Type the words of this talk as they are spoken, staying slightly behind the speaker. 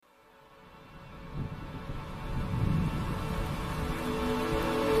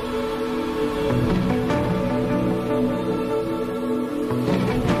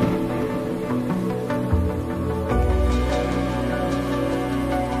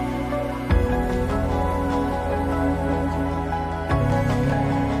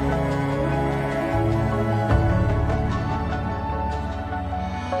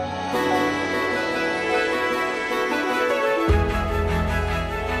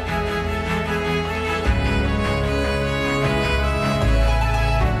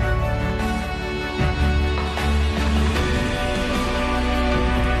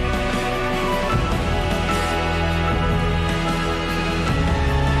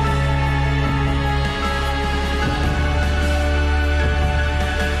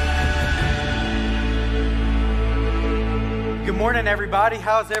morning, everybody.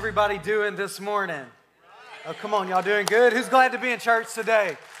 How's everybody doing this morning? Oh, come on, y'all doing good? Who's glad to be in church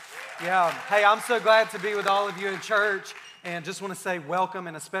today? Yeah. Hey, I'm so glad to be with all of you in church, and just want to say welcome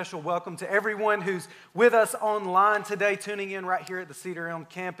and a special welcome to everyone who's with us online today, tuning in right here at the Cedar Elm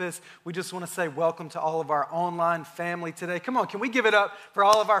campus. We just want to say welcome to all of our online family today. Come on, can we give it up for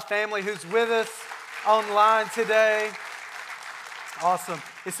all of our family who's with us online today? Awesome.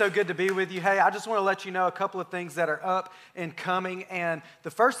 It's so good to be with you. Hey, I just want to let you know a couple of things that are up and coming. And the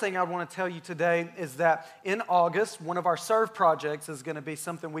first thing I want to tell you today is that in August, one of our Serve projects is going to be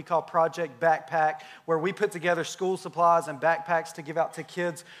something we call Project Backpack, where we put together school supplies and backpacks to give out to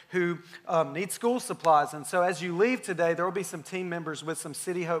kids who need school supplies. And so as you leave today, there will be some team members with some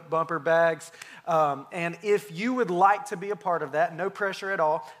City Hope bumper bags. And if you would like to be a part of that, no pressure at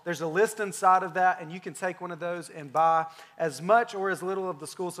all, there's a list inside of that, and you can take one of those and buy as much or as little of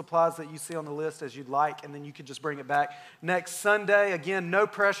the school supplies that you see on the list as you'd like, and then you can just bring it back next Sunday. Again, no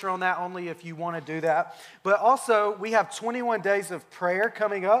pressure on that, only if you want to do that. But also, we have 21 days of prayer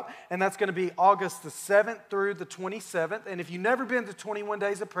coming up, and that's going to be August the 7th through the 27th. And if you've never been to 21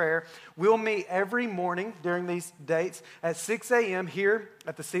 days of prayer, we'll meet every morning during these dates at 6 a.m. here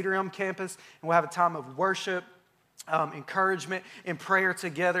at the Cedar Elm campus, and we'll have a time of worship, encouragement, and prayer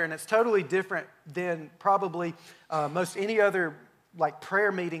together. And it's totally different than probably most any other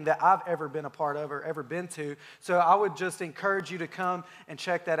prayer meeting that I've ever been a part of or ever been to. So I would just encourage you to come and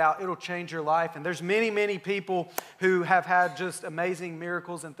check that out. It'll change your life. And there's many, many people who have had just amazing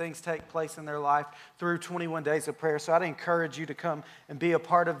miracles and things take place in their life through 21 days of prayer. So I'd encourage you to come and be a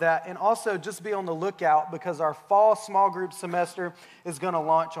part of that. And also just be on the lookout, because our fall small group semester is going to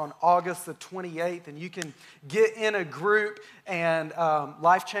launch on August the 28th. And you can get in a group, and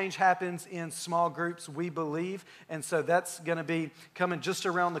life change happens in small groups, we believe. And so that's going to be coming just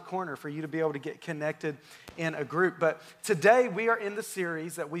around the corner for you to be able to get connected in a group. But today we are in the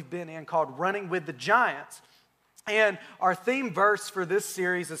series that we've been in called Running with the Giants. And our theme verse for this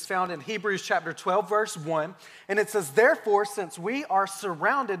series is found in Hebrews chapter 12, verse 1. And it says, "Therefore, since we are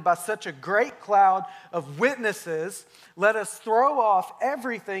surrounded by such a great cloud of witnesses, let us throw off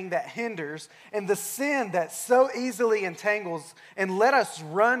everything that hinders and the sin that so easily entangles, and let us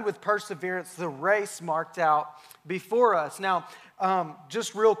run with perseverance the race marked out before us." Now,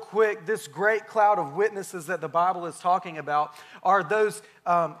 just real quick, this great cloud of witnesses that the Bible is talking about are those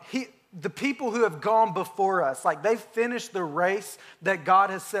the people who have gone before us. Like, they've finished the race that God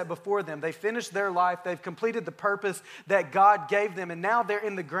has set before them. They finished their life. They've completed the purpose that God gave them. And now they're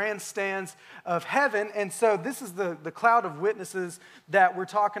in the grandstands of heaven. And so this is the cloud of witnesses that we're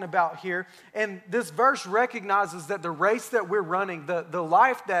talking about here. And this verse recognizes that the race that we're running, the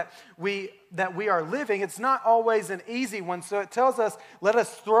life that we are living, it's not always an easy one. So it tells us, let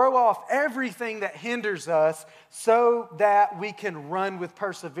us throw off everything that hinders us so that we can run with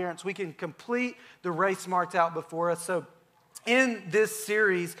perseverance. We can complete the race marked out before us. So in this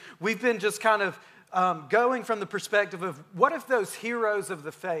series, we've been just kind of going from the perspective of what if those heroes of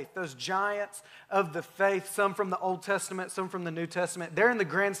the faith, those giants of the faith, some from the Old Testament, some from the New Testament, they're in the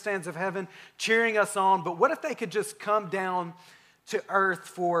grandstands of heaven cheering us on. But what if they could just come down to earth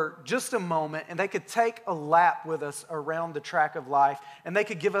for just a moment, and they could take a lap with us around the track of life, and they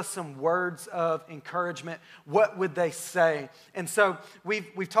could give us some words of encouragement? What would they say? And so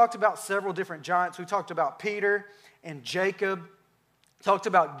we've talked about several different giants. We talked about Peter and Jacob, talked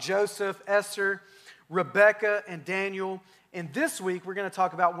about Joseph, Esther, Rebecca, and Daniel. And this week, we're going to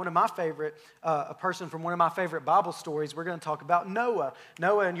talk about one of my favorite, a person from one of my favorite Bible stories. We're going to talk about Noah.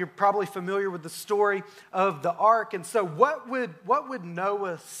 Noah, and you're probably familiar with the story of the ark. And so what would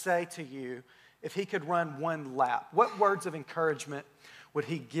Noah say to you if he could run one lap? What words of encouragement would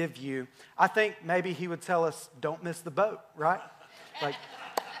he give you? I think maybe he would tell us, don't miss the boat, right?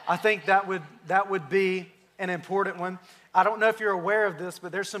 I think that would be an important one. I don't know if you're aware of this,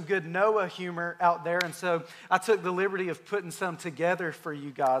 but there's some good Noah humor out there. And so I took the liberty of putting some together for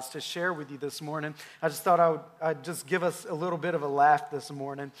you guys to share with you this morning. I just thought I'd just give us a little bit of a laugh this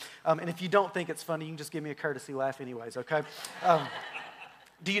morning. And if you don't think it's funny, you can just give me a courtesy laugh anyways, okay?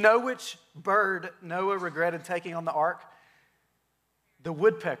 Do you know which bird Noah regretted taking on the ark? The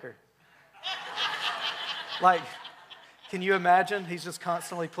woodpecker. Can you imagine? He's just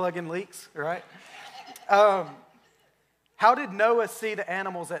constantly plugging leaks, right? How did Noah see the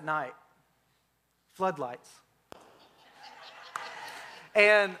animals at night? Floodlights.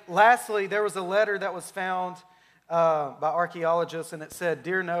 And lastly, there was a letter that was found by archaeologists, and it said,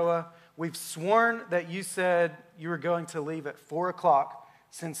 "Dear Noah, we've sworn that you said you were going to leave at 4 o'clock.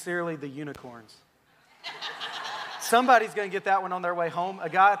 Sincerely, the unicorns." Somebody's going to get that one on their way home. A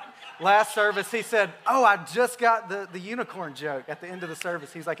guy last service, he said, oh, I just got the unicorn joke at the end of the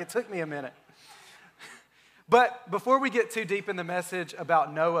service. He's like, it took me a minute. But before we get too deep in the message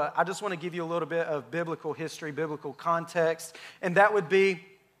about Noah, I just want to give you a little bit of biblical history, biblical context. And that would be,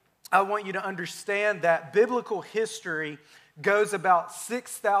 I want you to understand that biblical history goes about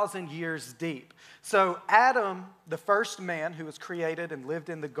 6,000 years deep. So Adam, the first man who was created and lived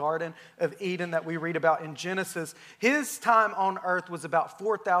in the Garden of Eden that we read about in Genesis, his time on earth was about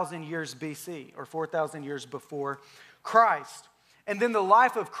 4,000 years BC, or 4,000 years before Christ. And then the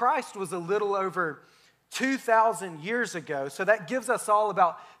life of Christ was a little over 2,000 years ago. So that gives us all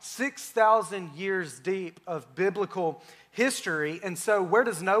about 6,000 years deep of biblical history. And so where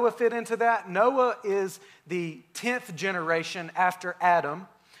does Noah fit into that? Noah is the 10th generation after Adam,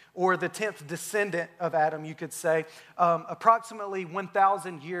 or the 10th descendant of Adam, you could say, approximately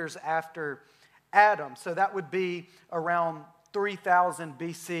 1,000 years after Adam. So that would be around 3,000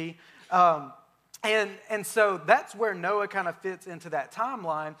 BC. And so that's where Noah kind of fits into that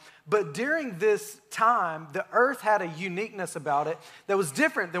timeline. But during this time, the earth had a uniqueness about it that was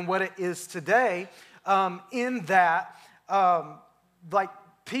different than what it is today, in that like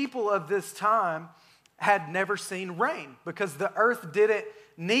people of this time had never seen rain because the earth didn't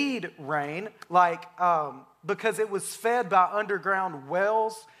need rain, because it was fed by underground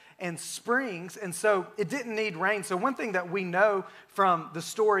wells and springs, and so it didn't need rain. So one thing that we know from the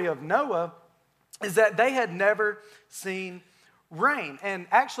story of Noah is that they had never seen rain. And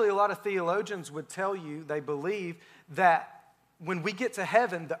actually, a lot of theologians would tell you they believe that when we get to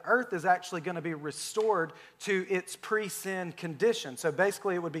heaven, the earth is actually going to be restored to its pre-sin condition. So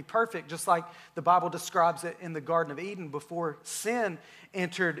basically, it would be perfect, just like the Bible describes it in the Garden of Eden before sin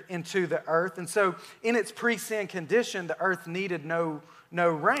entered into the earth. And so in its pre-sin condition, the earth needed no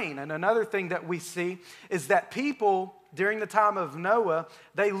rain. And another thing that we see is that people during the time of Noah,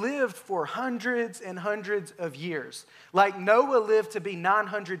 they lived for hundreds and hundreds of years. Like Noah lived to be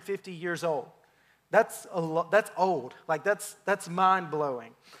 950 years old. That's old. Like that's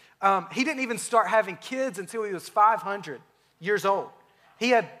mind-blowing. He didn't even start having kids until he was 500 years old.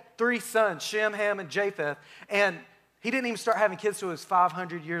 He had 3 sons, Shem, Ham, and Japheth, and he didn't even start having kids until he was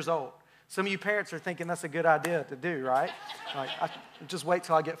 500 years old. Some of you parents are thinking that's a good idea to do, right? Like, just wait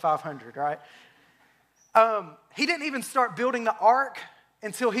till I get 500, right? He didn't even start building the ark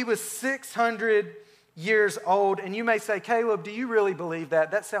until he was 600 years old. And you may say, Caleb, do you really believe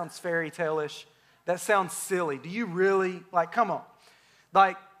that? That sounds fairy tale-ish. That sounds silly. Do you really? Like, come on.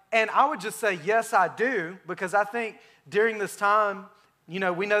 And I would just say, yes, I do, because I think during this time, we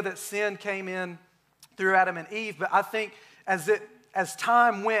know that sin came in through Adam and Eve, but I think as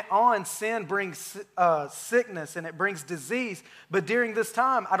time went on, sin brings sickness and it brings disease. But during this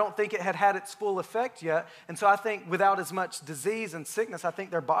time, I don't think it had its full effect yet. And so I think without as much disease and sickness, I think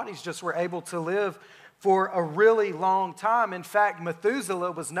their bodies just were able to live for a really long time. In fact,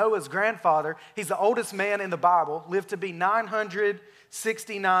 Methuselah was Noah's grandfather. He's the oldest man in the Bible, lived to be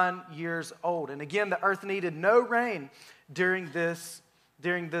 969 years old. And again, the earth needed no rain during this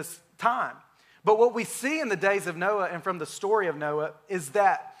time. But what we see in the days of Noah and from the story of Noah is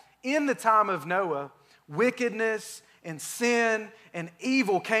that in the time of Noah, wickedness and sin and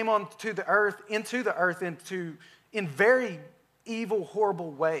evil came into the earth in very evil,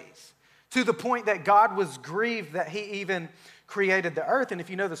 horrible ways, to the point that God was grieved that he even created the earth. And if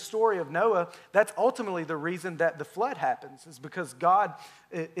you know the story of Noah, that's ultimately the reason that the flood happens, is because God,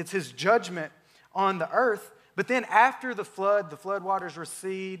 it's his judgment on the earth. But then after the flood waters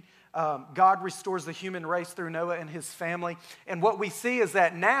recede. God restores the human race through Noah and his family. And what we see is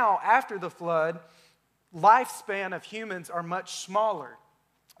that now, after the flood, lifespan of humans are much smaller.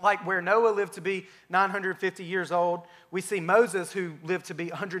 Like where Noah lived to be 950 years old, we see Moses, who lived to be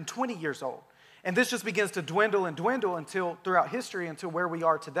 120 years old. And this just begins to dwindle and dwindle until throughout history, until where we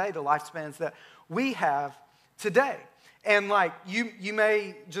are today, the lifespans that we have today. And you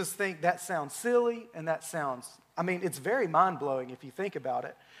may just think that sounds silly, and it's very mind-blowing if you think about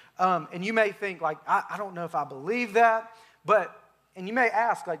it. And you may think, I don't know if I believe that, and you may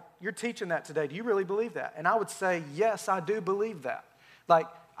ask, you're teaching that today. Do you really believe that? And I would say, yes, I do believe that.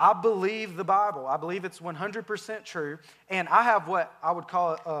 I believe the Bible. I believe it's 100% true. And I have what I would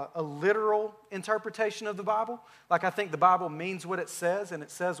call a literal interpretation of the Bible. I think the Bible means what it says, and it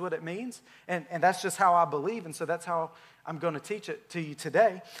says what it means. And that's just how I believe, and so that's how I'm going to teach it to you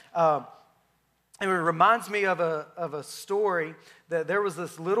today. And it reminds me of a story that there was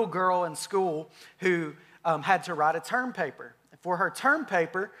this little girl in school who had to write a term paper. For her term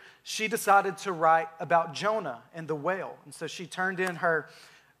paper, she decided to write about Jonah and the whale. And so she turned in her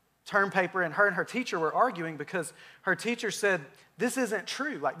term paper, and her teacher were arguing because her teacher said, this isn't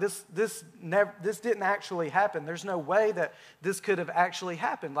true. Like this didn't actually happen. There's no way that this could have actually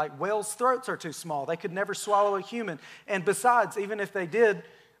happened. Like whales' throats are too small. They could never swallow a human. And besides, even if they did,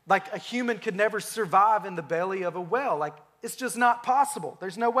 like a human could never survive in the belly of a whale. Like it's just not possible.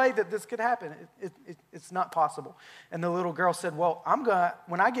 There's no way that this could happen. It's not possible. And the little girl said, well,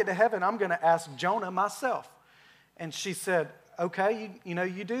 when I get to heaven, I'm going to ask Jonah myself. And she said, okay,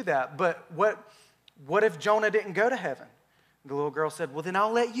 you do that. But what if Jonah didn't go to heaven? The little girl said, well, then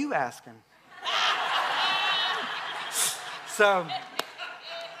I'll let you ask him. So,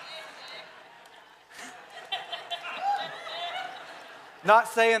 not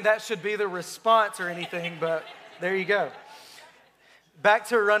saying that should be the response or anything, but there you go. Back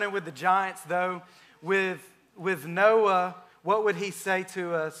to running with the giants, though. With Noah, what would he say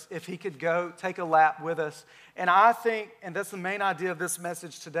to us if he could go take a lap with us? And I think, and that's the main idea of this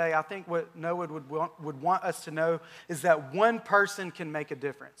message today, I think what Noah would want us to know is that one person can make a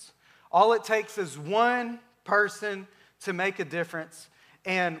difference. All it takes is one person to make a difference,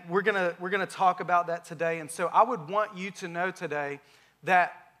 and we're gonna talk about that today. And so I would want you to know today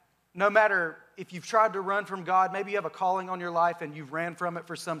that no matter if you've tried to run from God, maybe you have a calling on your life and you've ran from it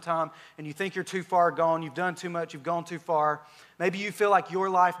for some time and you think you're too far gone, you've done too much, you've gone too far. Maybe you feel like your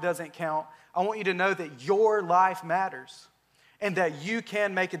life doesn't count. I want you to know that your life matters and that you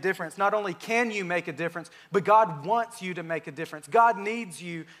can make a difference. Not only can you make a difference, but God wants you to make a difference. God needs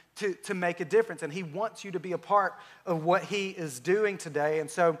you to make a difference, and He wants you to be a part of what He is doing today. And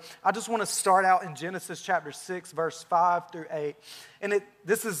so I just want to start out in Genesis chapter 6, verse 5 through 8. And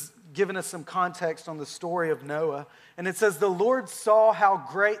this is giving us some context on the story of Noah. And it says, the Lord saw how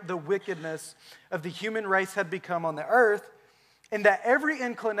great the wickedness of the human race had become on the earth, and that every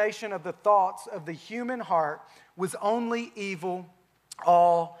inclination of the thoughts of the human heart was only evil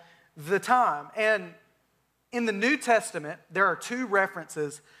all the time. And in the New Testament, there are two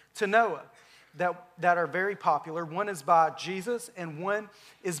references to Noah that are very popular. One is by Jesus and one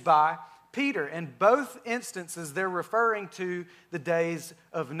is by Peter. In both instances, they're referring to the days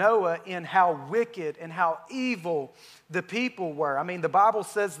of Noah in how wicked and how evil the people were. I mean, the Bible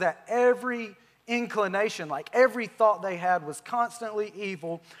says that every inclination, like every thought they had, was constantly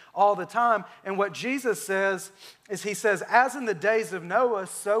evil all the time. And what Jesus says is, He says, as in the days of Noah,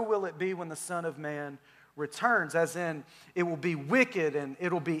 so will it be when the Son of Man returns. As in, it will be wicked and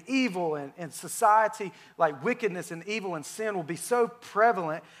it'll be evil, and society, like wickedness and evil and sin, will be so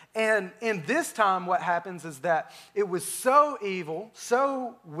prevalent. And in this time, what happens is that it was so evil,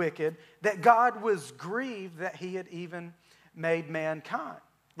 so wicked, that God was grieved that He had even made mankind.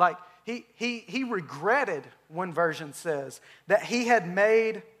 Like, He regretted, one version says, that He had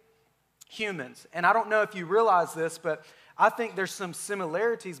made humans. And I don't know if you realize this, but I think there's some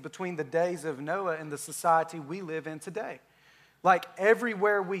similarities between the days of Noah and the society we live in today. Like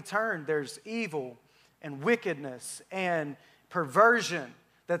everywhere we turn, there's evil and wickedness and perversion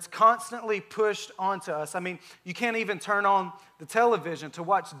that's constantly pushed onto us. I mean, you can't even turn on the television to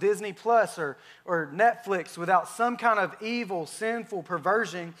watch Disney Plus or Netflix without some kind of evil, sinful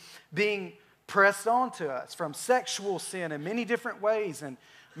perversion being pressed onto us, from sexual sin in many different ways, and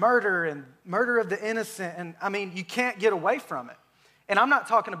murder of the innocent. And I mean, you can't get away from it. And I'm not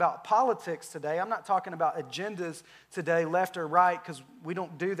talking about politics today. I'm not talking about agendas today, left or right, because we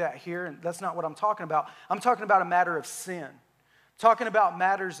don't do that here, and that's not what I'm talking about. I'm talking about a matter of sin. Talking about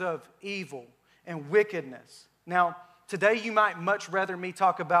matters of evil and wickedness. Now, today you might much rather me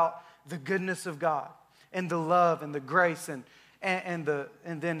talk about the goodness of God and the love and the grace and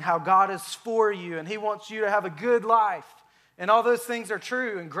then how God is for you and He wants you to have a good life. And all those things are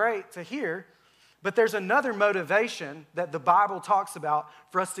true and great to hear. But there's another motivation that the Bible talks about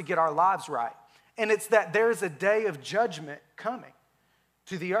for us to get our lives right. And it's that there's a day of judgment coming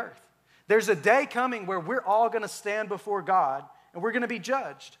to the earth. There's a day coming where we're all going to stand before God and we're going to be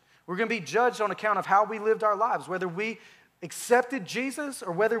judged. We're going to be judged on account of how we lived our lives, whether we accepted Jesus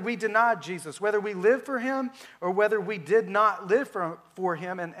or whether we denied Jesus, whether we lived for Him or whether we did not live for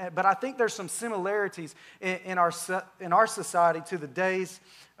Him. But I think there's some similarities in our society to the days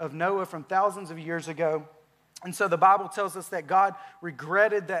of Noah from thousands of years ago. And so the Bible tells us that God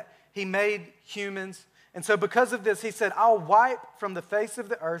regretted that He made humans. And so because of this, He said, I'll wipe from the face of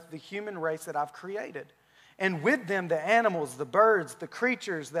the earth the human race that I've created, and with them the animals, the birds, the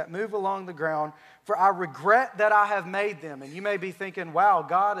creatures that move along the ground, for I regret that I have made them. And you may be thinking, wow,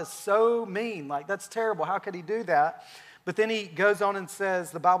 God is so mean. Like, that's terrible. How could He do that? But then He goes on and says,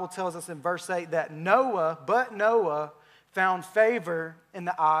 the Bible tells us in verse 8 that Noah found favor in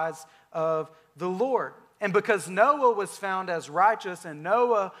the eyes of the Lord. And because Noah was found as righteous and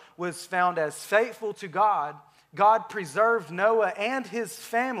Noah was found as faithful to God, God preserved Noah and his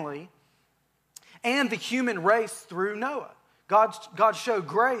family and the human race through Noah. God showed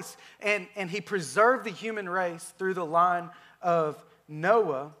grace, and he preserved the human race through the line of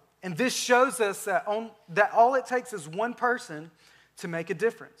Noah. And this shows us that all it takes is one person to make a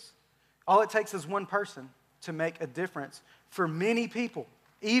difference. All it takes is one person to make a difference for many people,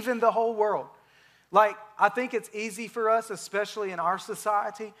 even the whole world. Like, I think it's easy for us, especially in our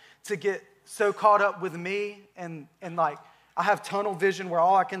society, to get so caught up with me and like, I have tunnel vision where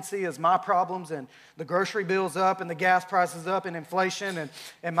all I can see is my problems and the grocery bill's up and the gas prices up and inflation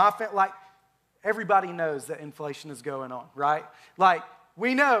and like, everybody knows that inflation is going on, right? Like,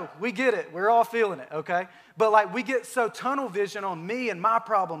 we know, we get it, we're all feeling it, okay? But like, we get so tunnel vision on me and my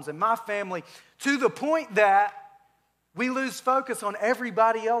problems and my family to the point that we lose focus on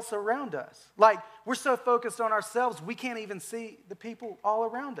everybody else around us. Like, we're so focused on ourselves, we can't even see the people all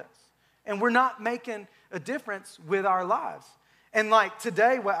around us. And we're not making a difference with our lives. And like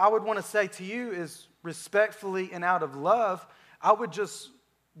today, what I would want to say to you is respectfully and out of love, I would just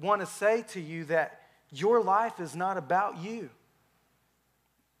want to say to you that your life is not about you.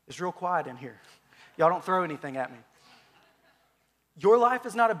 It's real quiet in here. Y'all don't throw anything at me. Your life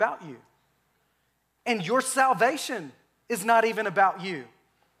is not about you. And your salvation is not even about you.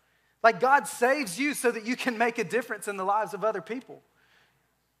 Like, God saves you so that you can make a difference in the lives of other people.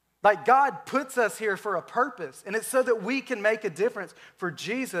 Like, God puts us here for a purpose, and it's so that we can make a difference for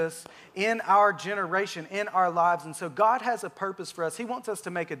Jesus in our generation, in our lives. And so God has a purpose for us. He wants us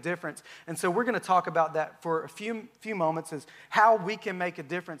to make a difference. And so we're going to talk about that for a few moments, is how we can make a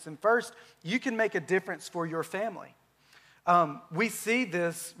difference. And first, you can make a difference for your family. We see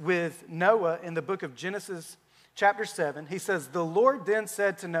this with Noah in the book of Genesis chapter 7. He says, "The Lord then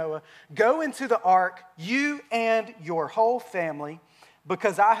said to Noah, 'Go into the ark, you and your whole family,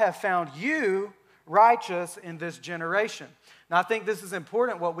 because I have found you righteous in this generation.'" Now, I think this is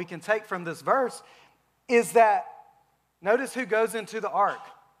important. What we can take from this verse is that, notice who goes into the ark: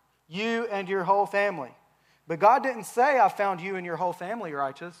 you and your whole family. But God didn't say, "I found you and your whole family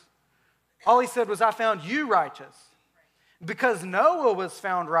righteous." All he said was, "I found you righteous." Because Noah was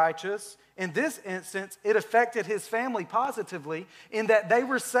found righteous, in this instance, it affected his family positively in that they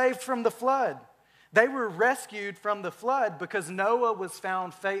were saved from the flood. They were rescued from the flood because Noah was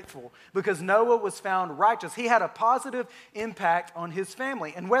found faithful, because Noah was found righteous. He had a positive impact on his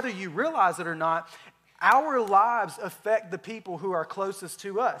family. And whether you realize it or not, our lives affect the people who are closest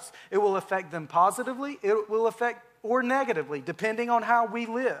to us. It will affect them positively, it will affect or negatively, depending on how we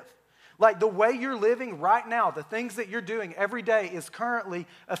live. Like, the way you're living right now, the things that you're doing every day is currently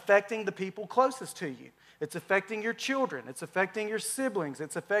affecting the people closest to you. It's affecting your children. It's affecting your siblings.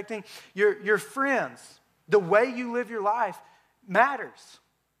 It's affecting your friends. The way you live your life matters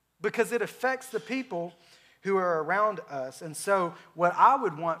because it affects the people who are around us. And so what I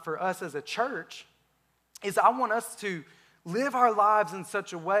would want for us as a church is I want us to live our lives in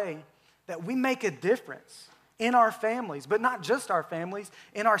such a way that we make a difference in our families, but not just our families,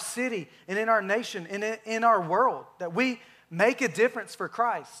 in our city and in our nation and in our world, that we make a difference for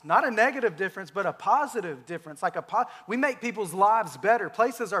Christ. Not a negative difference, but a positive difference. We make people's lives better.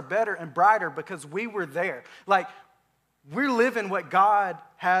 Places are better and brighter because we were there. Like, we're living what God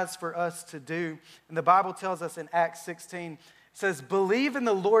has for us to do. And the Bible tells us in Acts 16, it says, "Believe in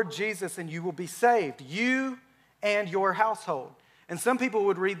the Lord Jesus and you will be saved, you and your household." And some people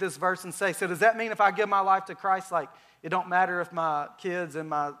would read this verse and say, so does that mean if I give my life to Christ, like, it don't matter if my kids and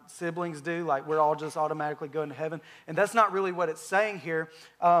my siblings do, like, we're all just automatically going to heaven? And that's not really what it's saying here.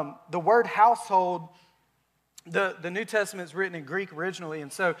 The word household, the New Testament is written in Greek originally,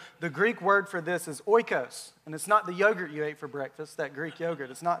 and so the Greek word for this is oikos. And it's not the yogurt you ate for breakfast, that Greek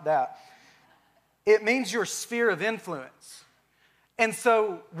yogurt. It's not that. It means your sphere of influence. And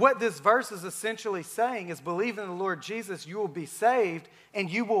so what this verse is essentially saying is, believe in the Lord Jesus, you will be saved, and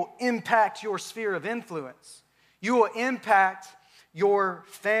you will impact your sphere of influence. You will impact your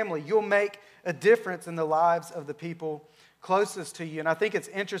family. You'll make a difference in the lives of the people closest to you. And I think it's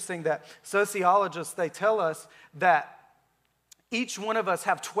interesting that sociologists, they tell us that each one of us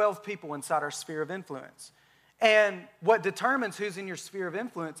have 12 people inside our sphere of influence. And what determines who's in your sphere of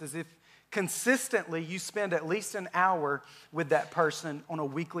influence is if consistently you spend at least an hour with that person on a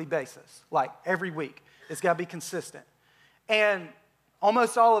weekly basis, like every week. It's got to be consistent. And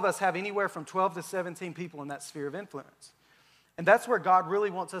almost all of us have anywhere from 12 to 17 people in that sphere of influence. And that's where God really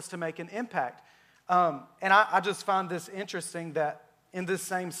wants us to make an impact. And I just find this interesting that in this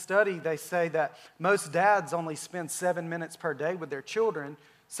same study, they say that most dads only spend 7 minutes per day with their children.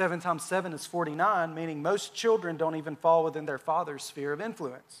 7 times 7 is 49, meaning most children don't even fall within their father's sphere of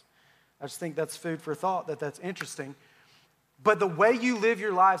influence. I just think that's food for thought, that's interesting. But the way you live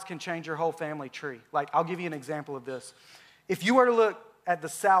your lives can change your whole family tree. Like, I'll give you an example of this. If you were to look at the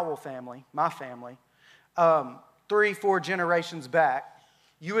Sowell family, my family, 3-4 generations back,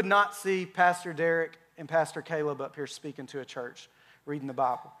 you would not see Pastor Derek and Pastor Caleb up here speaking to a church, reading the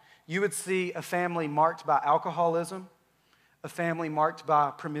Bible. You would see a family marked by alcoholism, a family marked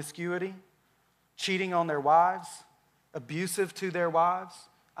by promiscuity, cheating on their wives, abusive to their wives.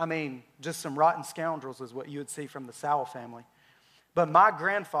 I mean, just some rotten scoundrels is what you would see from the Sowell family. But my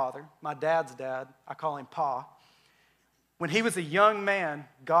grandfather, my dad's dad, I call him Pa, when he was a young man,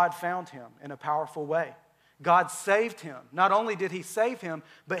 God found him in a powerful way. God saved him. Not only did he save him,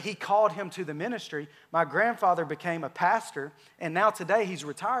 but he called him to the ministry. My grandfather became a pastor, and now today he's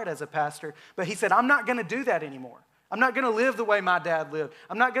retired as a pastor, but he said, I'm not going to do that anymore. I'm not going to live the way my dad lived.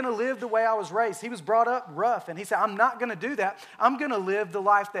 I'm not going to live the way I was raised. He was brought up rough, and he said, I'm not going to do that. I'm going to live the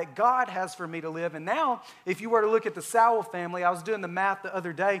life that God has for me to live. And now, if you were to look at the Sowell family, I was doing the math the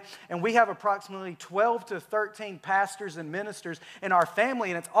other day, and we have approximately 12 to 13 pastors and ministers in our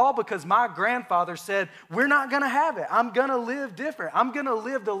family, and it's all because my grandfather said, we're not going to have it. I'm going to live different. I'm going to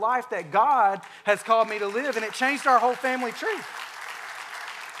live the life that God has called me to live, and it changed our whole family tree.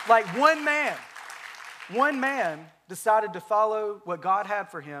 Like one man decided to follow what God had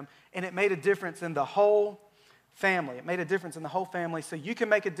for him, and it made a difference in the whole family. It made a difference in the whole family. So you can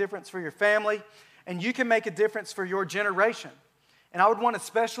make a difference for your family, and you can make a difference for your generation. And I would want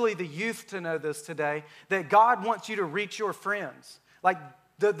especially the youth to know this today, that God wants you to reach your friends. Like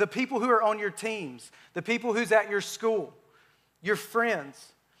the people who are on your teams, the people who's at your school, your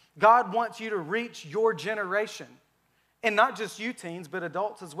friends. God wants you to reach your generation. And not just you teens, but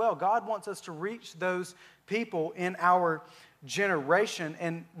adults as well. God wants us to reach those people in our generation.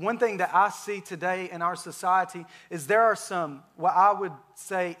 And one thing that I see today in our society is there are some, what I would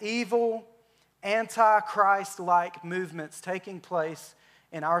say, evil, anti-Christ-like movements taking place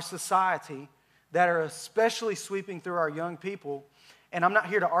in our society that are especially sweeping through our young people. And I'm not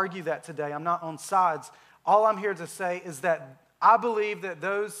here to argue that today. I'm not on sides. All I'm here to say is that I believe that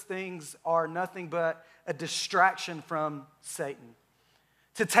those things are nothing but a distraction from Satan,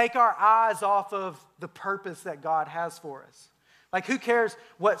 to take our eyes off of the purpose that God has for us. Like, who cares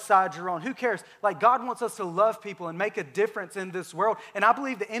what side you're on? Who cares? Like, God wants us to love people and make a difference in this world. And I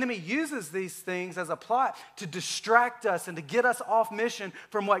believe the enemy uses these things as a plot to distract us and to get us off mission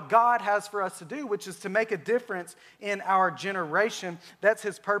from what God has for us to do, which is to make a difference in our generation. That's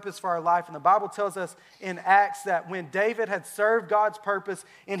his purpose for our life. And the Bible tells us in Acts that when David had served God's purpose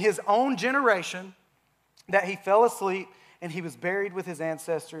in his own generation, that he fell asleep and he was buried with his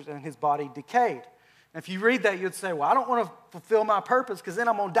ancestors and his body decayed. And if you read that, you'd say, well, I don't want to fulfill my purpose because then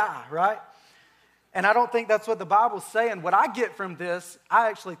I'm going to die, right? And I don't think that's what the Bible's saying. What I get from this, I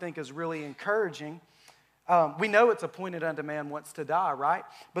actually think is really encouraging. We know it's appointed unto man once to die, right?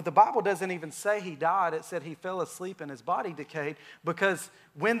 But the Bible doesn't even say he died. It said he fell asleep and his body decayed, because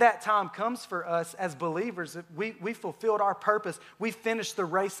when that time comes for us as believers, we fulfilled our purpose. We finished the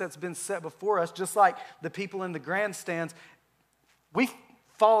race that's been set before us, just like the people in the grandstands. We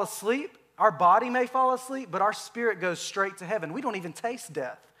fall asleep. Our body may fall asleep, but our spirit goes straight to heaven. We don't even taste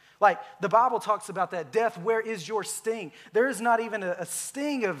death. Like the Bible talks about that. Death, where is your sting? There is not even a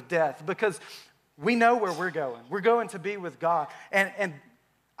sting of death, because we know where we're going. We're going to be with God. And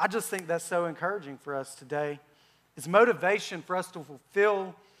I just think that's so encouraging for us today. It's motivation for us to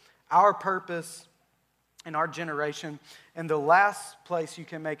fulfill our purpose in our generation. And the last place you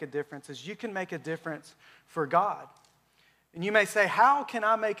can make a difference is you can make a difference for God. And you may say, how can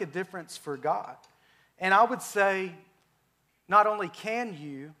I make a difference for God? And I would say, not only can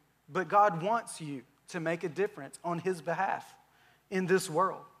you, but God wants you to make a difference on his behalf in this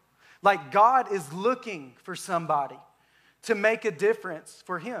world. Like, God is looking for somebody to make a difference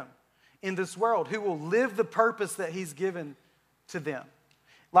for him in this world, who will live the purpose that he's given to them.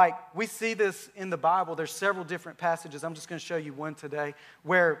 Like, we see this in the Bible. There's several different passages. I'm just going to show you one today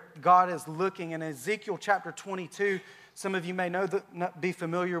where God is looking. In Ezekiel chapter 22, some of you may not be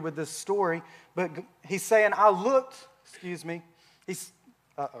familiar with this story, but he's saying, I looked, I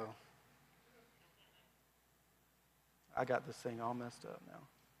got this thing all messed up now.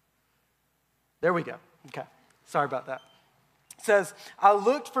 There we go. Okay. Sorry about that. It says, I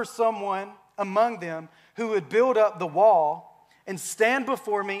looked for someone among them who would build up the wall and stand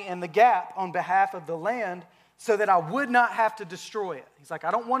before me in the gap on behalf of the land so that I would not have to destroy it. He's like,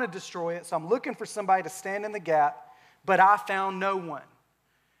 I don't want to destroy it, so I'm looking for somebody to stand in the gap, but I found no one.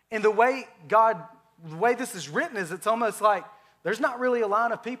 And the way this is written is it's almost like there's not really a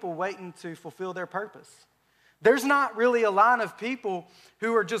line of people waiting to fulfill their purpose. There's not really a line of people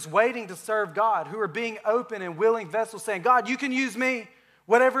who are just waiting to serve God, who are being open and willing vessels saying, God, you can use me,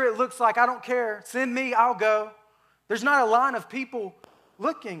 whatever it looks like, I don't care. Send me, I'll go. There's not a line of people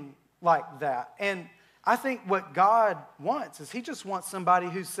looking like that. And I think what God wants is he just wants somebody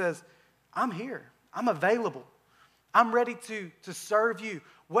who says, I'm here, I'm available, I'm ready to serve you,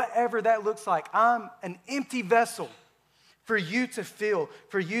 whatever that looks like. I'm an empty vessel for you to fill,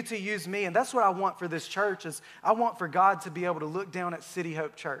 for you to use me. And that's what I want for this church is I want for God to be able to look down at City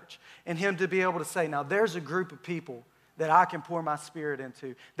Hope Church and him to be able to say, now there's a group of people that I can pour my spirit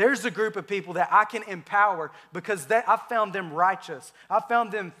into. There's a group of people that I can empower because I found them righteous. I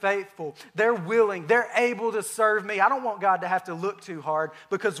found them faithful. They're willing. They're able to serve me. I don't want God to have to look too hard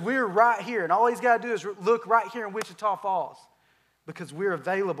because we're right here. And all he's got to do is look right here in Wichita Falls because we're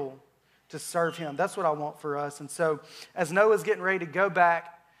available to serve him. That's what I want for us. And so as Noah's getting ready to go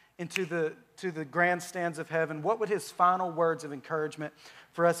back into the grandstands of heaven, what would his final words of encouragement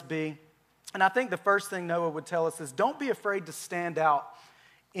for us be? And I think the first thing Noah would tell us is don't be afraid to stand out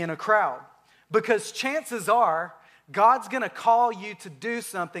in a crowd because chances are God's going to call you to do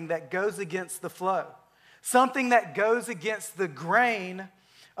something that goes against the flow, something that goes against the grain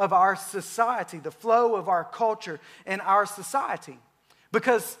of our society, the flow of our culture and our society.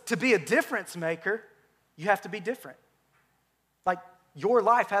 Because to be a difference maker, you have to be different. Like your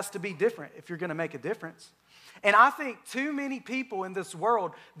life has to be different if you're going to make a difference. And I think too many people in this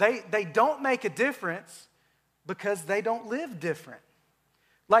world, they don't make a difference because they don't live different.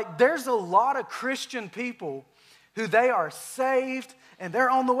 Like there's a lot of Christian people who they are saved and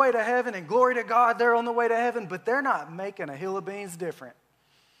they're on the way to heaven and glory to God, they're on the way to heaven, but they're not making a hill of beans different.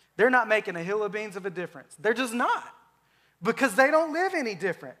 They're not making a hill of beans of a difference. They're just not because they don't live any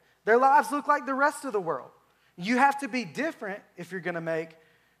different. Their lives look like the rest of the world. You have to be different if you're going to make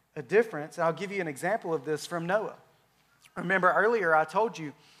a difference. And I'll give you an example of this from Noah. Remember earlier I told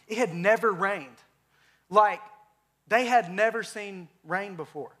you it had never rained. Like they had never seen rain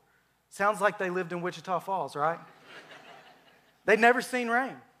before. Sounds like they lived in Wichita Falls, right? They'd never seen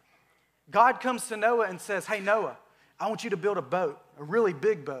rain. God comes to Noah and says, hey Noah, I want you to build a boat, a really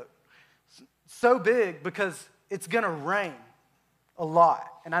big boat. So big because it's going to rain a lot.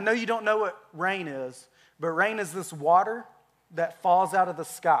 And I know you don't know what rain is, but rain is this water that falls out of the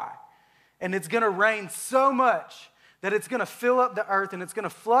sky. And it's going to rain so much that it's going to fill up the earth and it's going to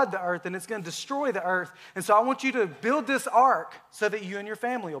flood the earth and it's going to destroy the earth. And so I want you to build this ark so that you and your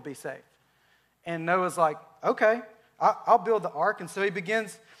family will be safe. And Noah's like, okay, I'll build the ark. And so he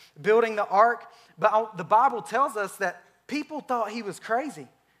begins building the ark. But the Bible tells us that people thought he was crazy.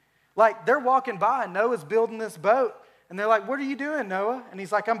 Like they're walking by and Noah's building this boat. And they're like, what are you doing, Noah? And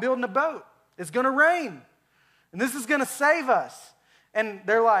he's like, I'm building a boat. It's going to rain. And this is going to save us. And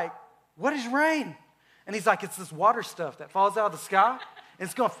they're like, what is rain? And he's like, it's this water stuff that falls out of the sky. And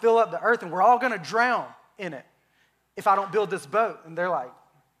it's going to fill up the earth. And we're all going to drown in it if I don't build this boat. And they're like,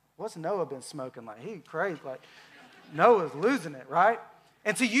 what's Noah been smoking? Like, he crazy. Like, Noah's losing it, right?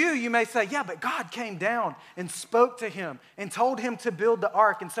 And to you, you may say, yeah, but God came down and spoke to him and told him to build the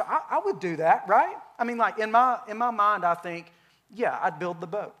ark. And so I would do that, right? I mean, like in my mind, I think, yeah, I'd build the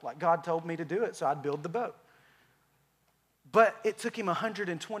boat. Like God told me to do it, so I'd build the boat. But it took him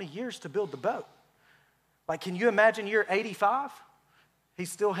 120 years to build the boat. Like, can you imagine you're 85?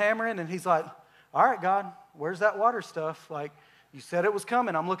 He's still hammering, and he's like, all right, God, where's that water stuff? Like, you said it was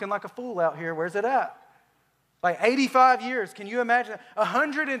coming. I'm looking like a fool out here. Where's it at? Like 85 years. Can you imagine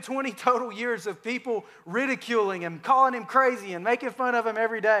 120 total years of people ridiculing him, calling him crazy, and making fun of him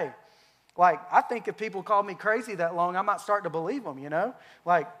every day? Like, I think if people called me crazy that long, I might start to believe them, you know?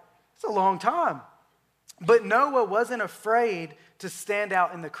 Like, it's a long time. But Noah wasn't afraid to stand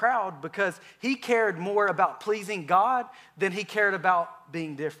out in the crowd because he cared more about pleasing God than he cared about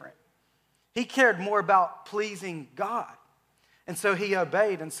being different. He cared more about pleasing God. And so he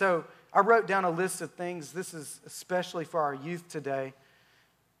obeyed. And so I wrote down a list of things. This is especially for our youth today.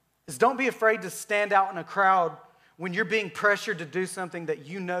 Is don't be afraid to stand out in a crowd when you're being pressured to do something that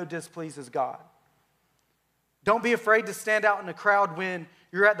you know displeases God. Don't be afraid to stand out in a crowd when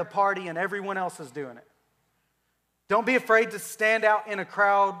you're at the party and everyone else is doing it. Don't be afraid to stand out in a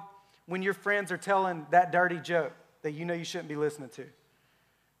crowd when your friends are telling that dirty joke that you know you shouldn't be listening to.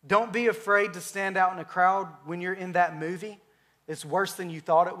 Don't be afraid to stand out in a crowd when you're in that movie. It's worse than you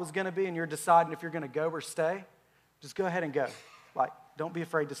thought it was going to be and you're deciding if you're going to go or stay. Just go ahead and go. Like, don't be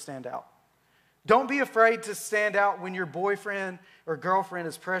afraid to stand out. Don't be afraid to stand out when your boyfriend or girlfriend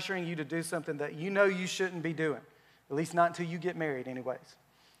is pressuring you to do something that you know you shouldn't be doing. At least not until you get married anyways.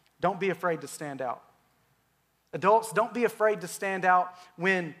 Don't be afraid to stand out. Adults, don't be afraid to stand out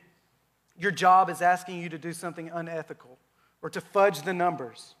when your job is asking you to do something unethical or to fudge the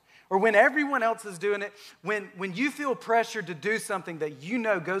numbers, or when everyone else is doing it, when you feel pressured to do something that you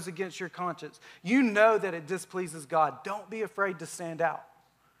know goes against your conscience, you know that it displeases God. Don't be afraid to stand out.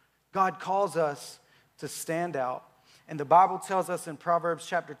 God calls us to stand out. And the Bible tells us in Proverbs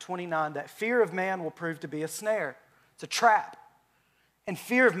chapter 29 that fear of man will prove to be a snare. It's a trap. And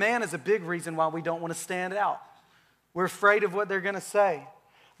fear of man is a big reason why we don't want to stand out. We're afraid of what they're going to say.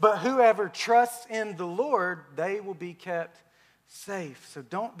 But whoever trusts in the Lord, they will be kept safe. So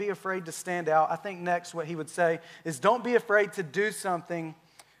don't be afraid to stand out. I think next what he would say is don't be afraid to do something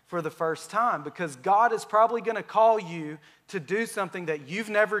for the first time, because God is probably going to call you to do something that you've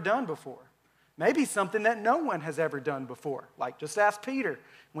never done before. Maybe something that no one has ever done before. Like just ask Peter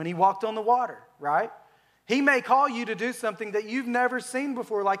when he walked on the water, right? He may call you to do something that you've never seen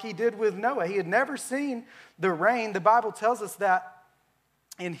before, like he did with Noah. He had never seen the rain. The Bible tells us that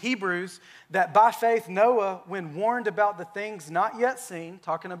in Hebrews, that by faith Noah, when warned about the things not yet seen,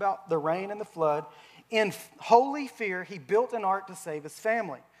 talking about the rain and the flood, in holy fear he built an ark to save his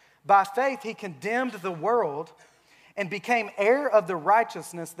family. By faith he condemned the world and became heir of the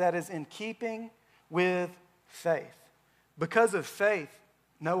righteousness that is in keeping with faith. Because of faith,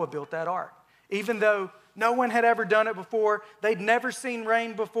 Noah built that ark. Even though no one had ever done it before, they'd never seen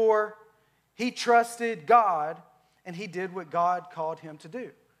rain before, he trusted God and he did what God called him to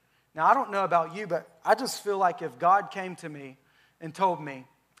do. Now, I don't know about you, but I just feel like if God came to me and told me,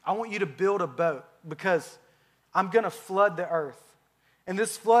 I want you to build a boat because I'm going to flood the earth. And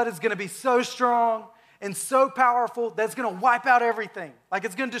this flood is going to be so strong and so powerful that it's going to wipe out everything. Like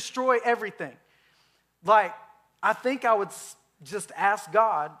it's going to destroy everything. Like, I think I would just ask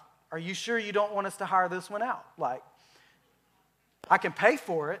God, are you sure you don't want us to hire this one out? Like, I can pay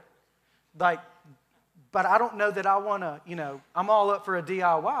for it. Like, but I don't know that I want to, I'm all up for a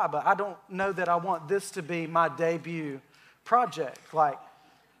DIY, but I don't know that I want this to be my debut project. Like,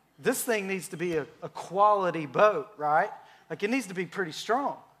 this thing needs to be a quality boat, right? Like, it needs to be pretty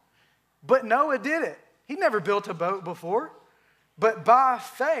strong. But Noah did it. He never built a boat before. But by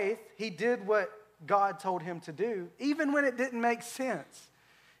faith, he did what God told him to do, even when it didn't make sense,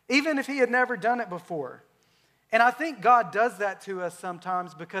 even if he had never done it before. And I think God does that to us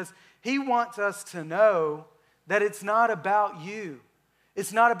sometimes because he wants us to know that it's not about you.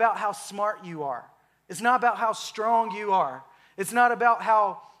 It's not about how smart you are. It's not about how strong you are. It's not about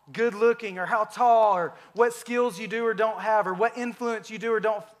how good looking or how tall or what skills you do or don't have or what influence you do or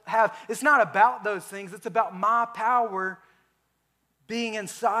don't have. It's not about those things. It's about my power being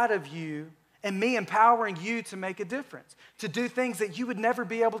inside of you and me empowering you to make a difference, to do things that you would never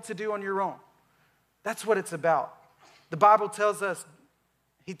be able to do on your own. That's what it's about. The Bible tells us,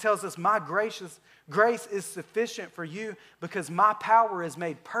 he tells us, my grace is sufficient for you because my power is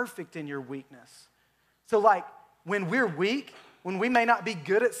made perfect in your weakness. So like when we're weak, when we may not be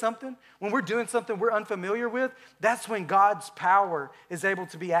good at something, when we're doing something we're unfamiliar with, that's when God's power is able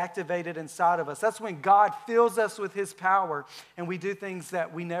to be activated inside of us. That's when God fills us with his power and we do things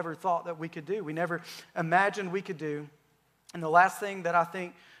that we never thought that we could do. We never imagined we could do. And the last thing that I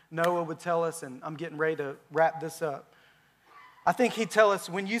think Noah would tell us, and I'm getting ready to wrap this up, I think he'd tell us,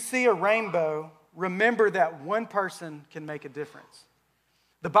 when you see a rainbow, remember that one person can make a difference.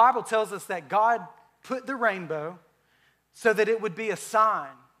 The Bible tells us that God put the rainbow so that it would be a sign.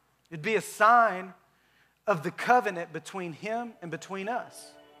 It'd be a sign of the covenant between him and between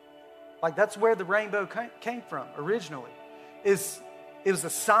us. Like that's where the rainbow came from originally. It was a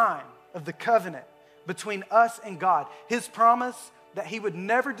sign of the covenant between us and God. His promise that he would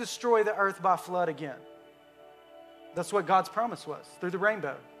never destroy the earth by flood again. That's what God's promise was through the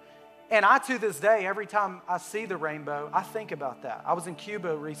rainbow. And I, to this day, every time I see the rainbow, I think about that. I was in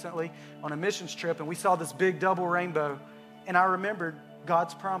Cuba recently on a missions trip, and we saw this big double rainbow, and I remembered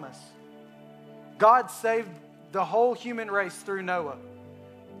God's promise. God saved the whole human race through Noah.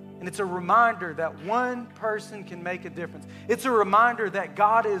 And it's a reminder that one person can make a difference. It's a reminder that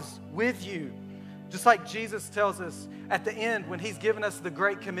God is with you. Just like Jesus tells us at the end when he's given us the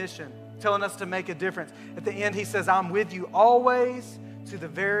Great Commission, telling us to make a difference. At the end, he says, I'm with you always to the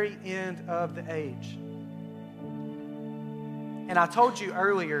very end of the age. And I told you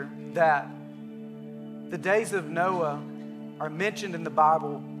earlier that the days of Noah are mentioned in the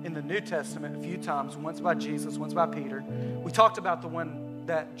Bible in the New Testament a few times, once by Jesus, once by Peter. We talked about the one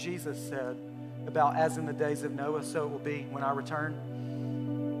that Jesus said about as in the days of Noah, so it will be when I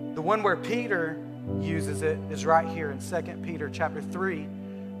return. The one where Peter uses it is right here in 2 Peter chapter 3,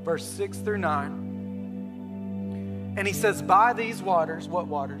 verse 6 through 9. And he says, by these waters, what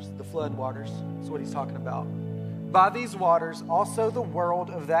waters? The flood waters. That's what he's talking about. By these waters also the world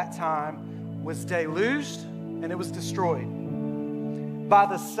of that time was deluged, and it was destroyed. By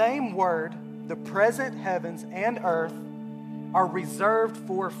the same word, the present heavens and earth are reserved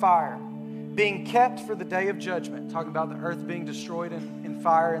for fire, being kept for the day of judgment. Talking about the earth being destroyed in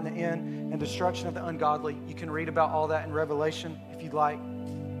fire in the end and destruction of the ungodly. You can read about all that in Revelation if you'd like.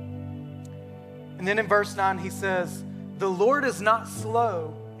 And then in verse 9 he says, the Lord is not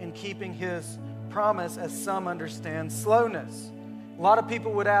slow in keeping his promise, as some understand slowness. A lot of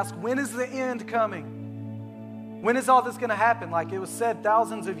people would ask, when is the end coming? When is all this going to happen? Like it was said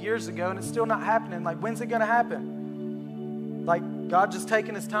thousands of years ago and it's still not happening. Like, when's it going to happen? Like, God just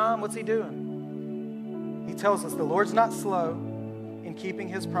taking his time? What's he doing? He tells us the Lord's not slow in keeping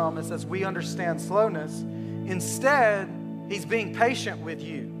his promise, as we understand slowness. Instead, he's being patient with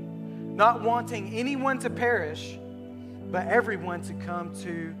you, not wanting anyone to perish, but everyone to come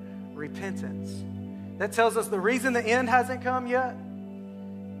to repentance. That tells us the reason the end hasn't come yet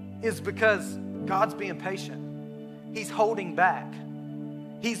is because God's being patient. He's holding back.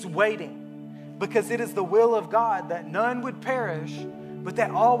 He's waiting, because it is the will of God that none would perish, but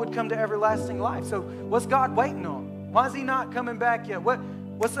that all would come to everlasting life. So what's God waiting on? Why is he not coming back yet?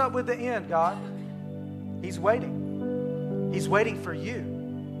 What's up with the end, God? He's waiting. He's waiting for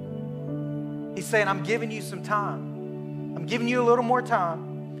you. He's saying, I'm giving you some time. I'm giving you a little more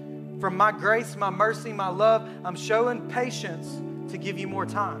time. From my grace, my mercy, my love, I'm showing patience to give you more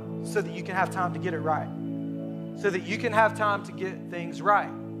time so that you can have time to get it right. So that you can have time to get things right.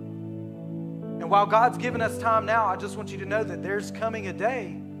 And while God's given us time now, I just want you to know that there's coming a day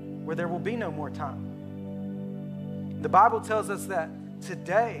where there will be no more time. The Bible tells us that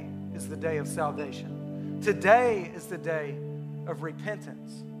today is the day of salvation. Today is the day of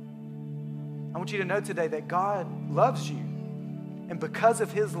repentance. I want you to know today that God loves you. And because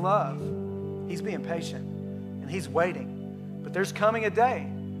of his love, he's being patient and he's waiting. But there's coming a day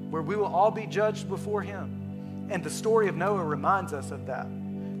where we will all be judged before him. And the story of Noah reminds us of that.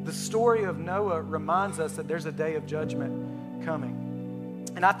 The story of Noah reminds us that there's a day of judgment coming.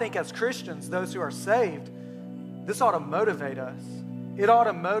 And I think as Christians, those who are saved, this ought to motivate us. It ought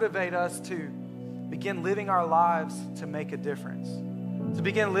to motivate us to begin living our lives to make a difference. To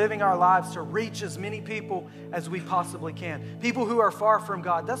begin living our lives to reach as many people as we possibly can. People who are far from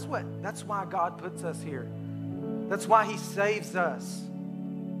God. That's why God puts us here. That's why he saves us.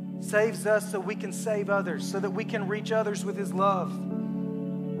 Saves us so we can save others, so that we can reach others with his love.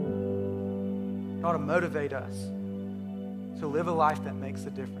 It ought to motivate us to live a life that makes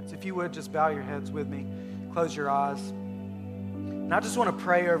a difference. If you would, just bow your heads with me, close your eyes. And I just want to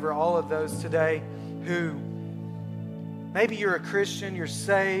pray over all of those today who maybe you're a Christian, you're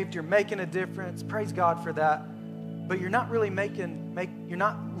saved, you're making a difference. Praise God for that. But you're not really you're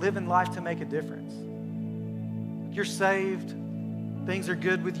not living life to make a difference. You're saved, things are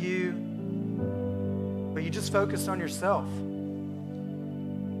good with you, but you just focus on yourself.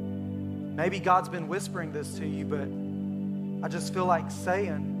 Maybe God's been whispering this to you, but I just feel like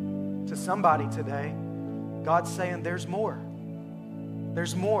saying to somebody today, God's saying there's more.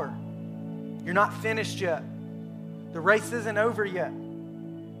 There's more. You're not finished yet. The race isn't over yet.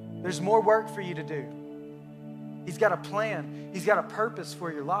 There's more work for you to do. He's got a plan. He's got a purpose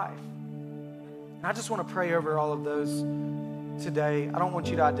for your life. And I just want to pray over all of those today. I don't want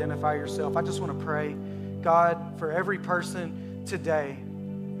you to identify yourself. I just want to pray, God, for every person today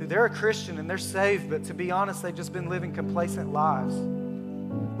who they're a Christian and they're saved, but to be honest, they've just been living complacent lives.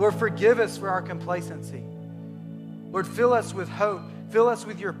 Lord, forgive us for our complacency. Lord, fill us with hope. Fill us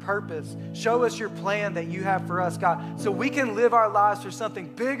with your purpose. Show us your plan that you have for us, God, so we can live our lives for something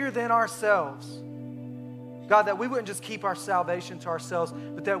bigger than ourselves. God, that we wouldn't just keep our salvation to ourselves,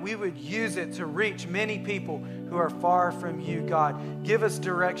 but that we would use it to reach many people who are far from you, God. Give us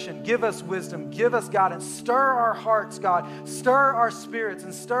direction. Give us wisdom. Give us guidance. Stir our hearts, God. Stir our spirits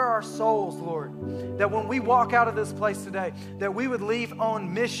and stir our souls, Lord. That when we walk out of this place today, that we would leave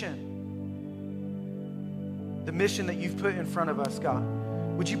on mission. The mission that you've put in front of us, God.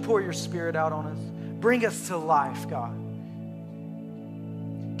 Would you pour your Spirit out on us? Bring us to life, God.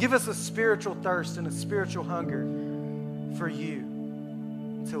 Give us a spiritual thirst and a spiritual hunger for you,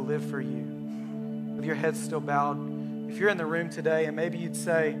 to live for you. With your head still bowed, if you're in the room today and maybe you'd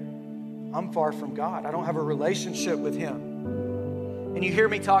say, I'm far from God. I don't have a relationship with him. And you hear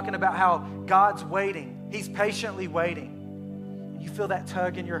me talking about how God's waiting. He's patiently waiting. You feel that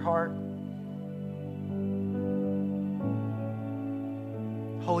tug in your heart.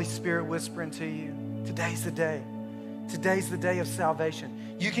 Holy Spirit whispering to you, today's the day. Today's the day of salvation.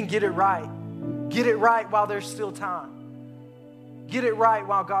 You can get it right. Get it right while there's still time. Get it right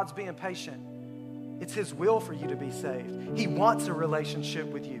while God's being patient. It's His will for you to be saved. He wants a relationship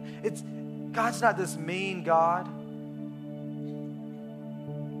with you. God's not this mean God.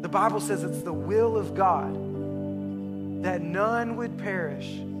 The Bible says it's the will of God that none would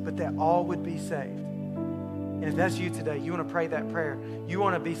perish, but that all would be saved. And if that's you today, you want to pray that prayer. You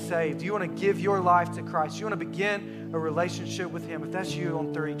want to be saved. You want to give your life to Christ. You want to begin a relationship with Him. If that's you,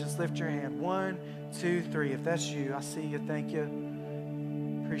 on 3, just lift your hand. 1, 2, 3. If that's you, I see you. Thank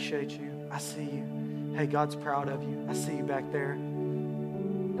you. Appreciate you. I see you. Hey, God's proud of you. I see you back there.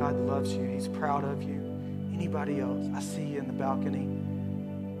 God loves you. He's proud of you. Anybody else? I see you in the balcony.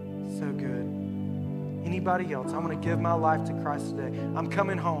 So good. Anybody else? I'm going to give my life to Christ today. I'm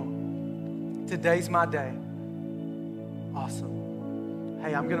coming home. Today's my day. Awesome.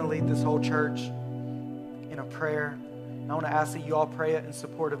 Hey, I'm going to lead this whole church in a prayer. I want to ask that you all pray it in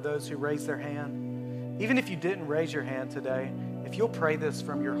support of those who raise their hand. Even if you didn't raise your hand today, if you'll pray this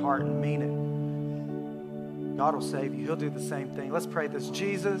from your heart and mean it, God will save you. He'll do the same thing. Let's pray this.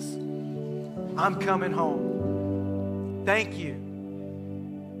 Jesus, I'm coming home. Thank you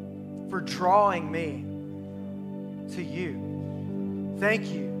for drawing me to you.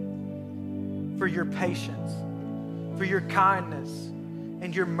 Thank you for your patience, for your kindness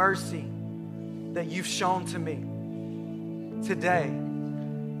and your mercy that you've shown to me. Today,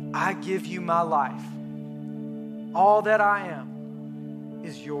 I give you my life. All that I am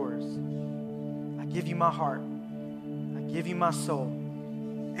is yours. I give you my heart. I give you my soul.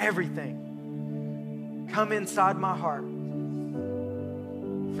 Everything. Come inside my heart.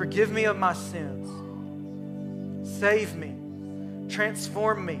 Forgive me of my sins. Save me.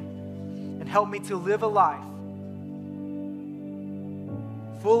 Transform me. And help me to live a life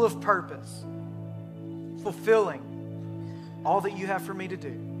full of purpose, fulfilling all that you have for me to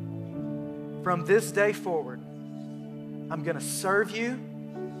do. From this day forward, I'm going to serve you.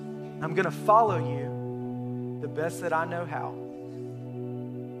 I'm going to follow you the best that I know how.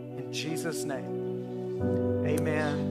 In Jesus' name, amen.